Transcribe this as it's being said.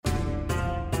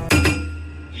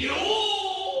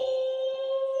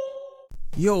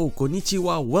Yo,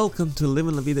 konnichiwa, welcome to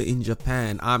Living La Vida in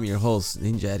Japan. I'm your host,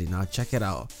 Ninja Eddie. Now check it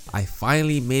out. I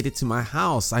finally made it to my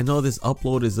house. I know this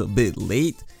upload is a bit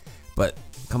late, but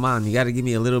come on, you gotta give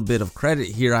me a little bit of credit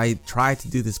here. I tried to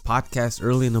do this podcast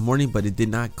early in the morning, but it did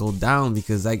not go down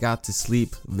because I got to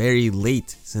sleep very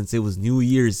late since it was New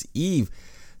Year's Eve.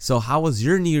 So how was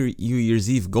your New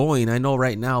Year's Eve going? I know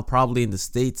right now, probably in the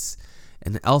States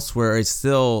and elsewhere, it's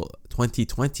still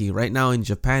 2020. Right now in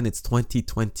Japan, it's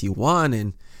 2021.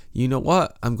 And you know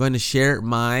what? I'm going to share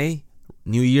my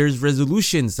New Year's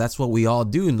resolutions. That's what we all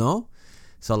do, no?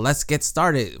 So let's get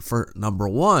started. For number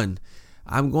one,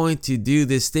 I'm going to do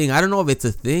this thing. I don't know if it's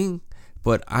a thing,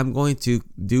 but I'm going to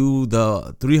do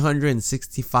the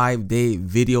 365-day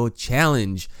video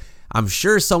challenge. I'm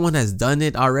sure someone has done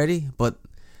it already, but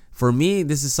for me,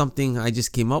 this is something I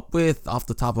just came up with off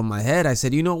the top of my head. I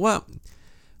said, you know what?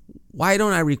 Why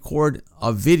don't I record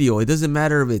a video? It doesn't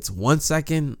matter if it's 1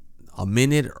 second, a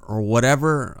minute, or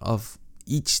whatever of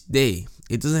each day.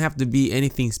 It doesn't have to be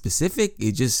anything specific.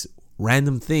 It's just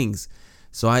random things.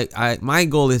 So my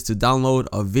goal is to download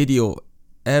a video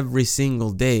every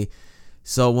single day.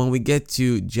 So when we get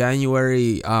to when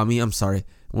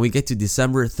we get to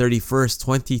December 31st,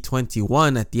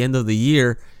 2021, at the end of the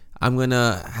year, I'm going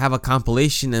to have a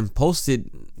compilation and post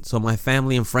it so my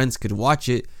family and friends could watch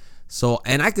it. So,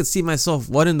 and I could see myself,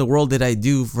 what in the world did I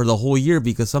do for the whole year?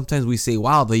 Because sometimes we say,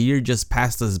 wow, the year just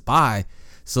passed us by.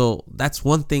 So that's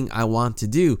one thing I want to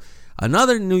do.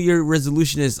 Another New Year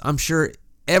resolution is, I'm sure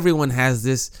everyone has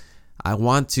this, I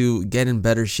want to get in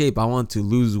better shape. I want to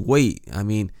lose weight. I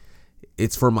mean,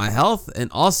 it's for my health.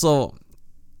 And also,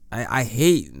 I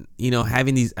hate,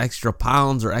 having these extra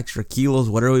pounds or extra kilos,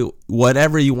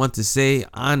 whatever you want to say,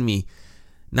 on me.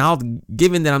 Now,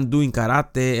 given that I'm doing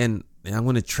karate and I'm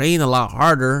going to train a lot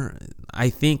harder,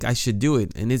 I think I should do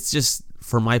it. And it's just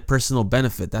for my personal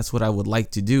benefit. That's what I would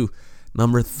like to do.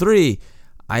 Number three,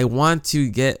 I want to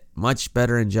get much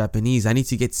better in Japanese. I need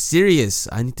to get serious.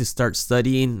 I need to start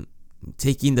studying,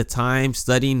 taking the time,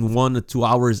 studying 1 to 2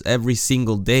 hours every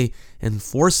single day, and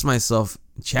force myself,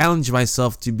 challenge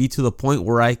myself to be to the point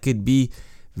where I could be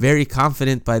very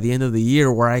confident by the end of the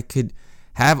year, where I could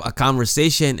have a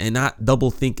conversation and not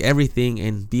double think everything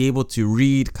and be able to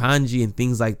read kanji and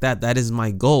things like that. That is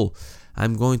my goal.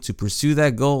 I'm going to pursue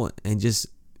that goal and just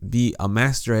be a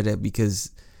master at it,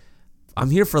 because I'm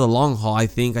here for the long haul. I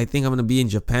think I'm going to be in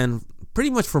Japan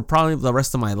pretty much for probably the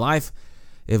rest of my life.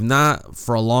 If not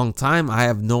for a long time, I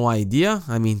have no idea.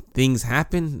 I mean, things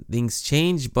happen, things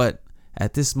change, but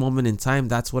at this moment in time,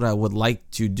 that's what I would like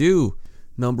to do.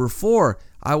 Number four,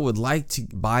 I would like to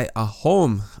buy a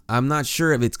home. I'm not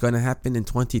sure if it's going to happen in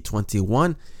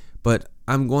 2021, but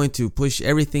I'm going to push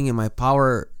everything in my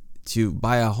power to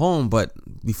buy a home. But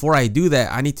before I do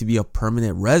that, I need to be a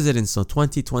permanent resident. So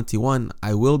 2021,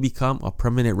 I will become a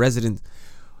permanent resident.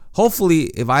 Hopefully,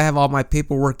 if I have all my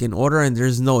paperwork in order and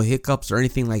there's no hiccups or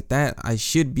anything like that, I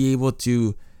should be able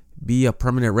to be a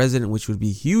permanent resident, which would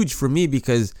be huge for me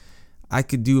because I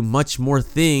could do much more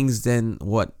things than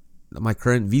what my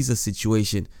current visa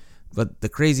situation. But the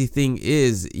crazy thing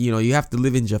is, you have to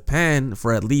live in Japan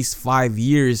for at least 5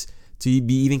 years to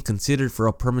be even considered for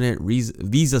a permanent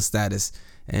visa status.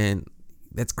 And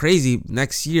that's crazy.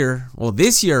 Next year,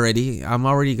 this year already, I'm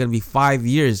already going to be 5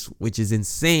 years, which is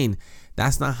insane.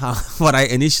 That's not what I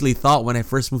initially thought when I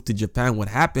first moved to Japan would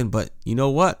happen. But you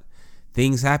know what?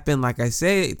 Things happen, like I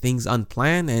say, things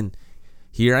unplanned. And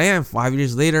here I am 5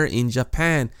 years later in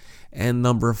Japan. And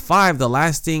number five, the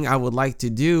last thing I would like to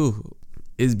do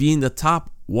is be in the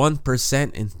top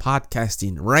 1% in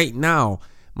podcasting. Right now,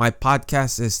 my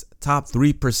podcast is top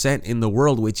 3% in the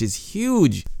world, which is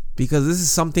huge because this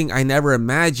is something I never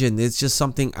imagined. It's just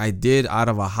something I did out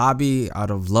of a hobby,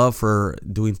 out of love for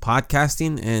doing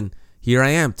podcasting. And here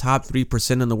I am, top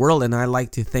 3% in the world. And I'd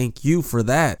like to thank you for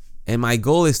that. And my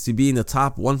goal is to be in the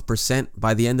top 1%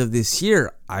 by the end of this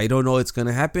year. I don't know it's going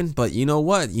to happen, but you know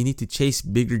what? You need to chase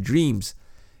bigger dreams.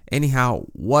 Anyhow,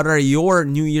 what are your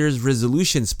New Year's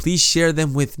resolutions? Please share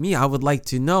them with me. I would like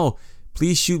to know.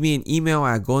 Please shoot me an email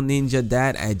at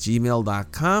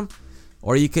goninjadad@gmail.com,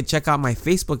 or you could check out my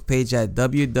Facebook page at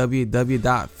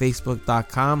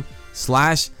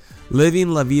www.facebook.com/Living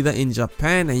La Vida in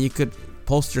Japan, and you could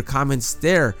post your comments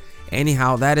there.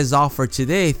 Anyhow, that is all for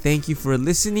today. Thank you for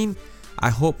listening. I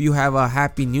hope you have a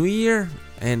happy new year.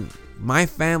 And my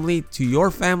family, to your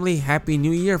family, happy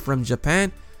new year from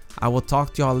Japan. I will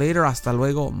talk to y'all later. Hasta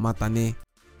luego. Matane.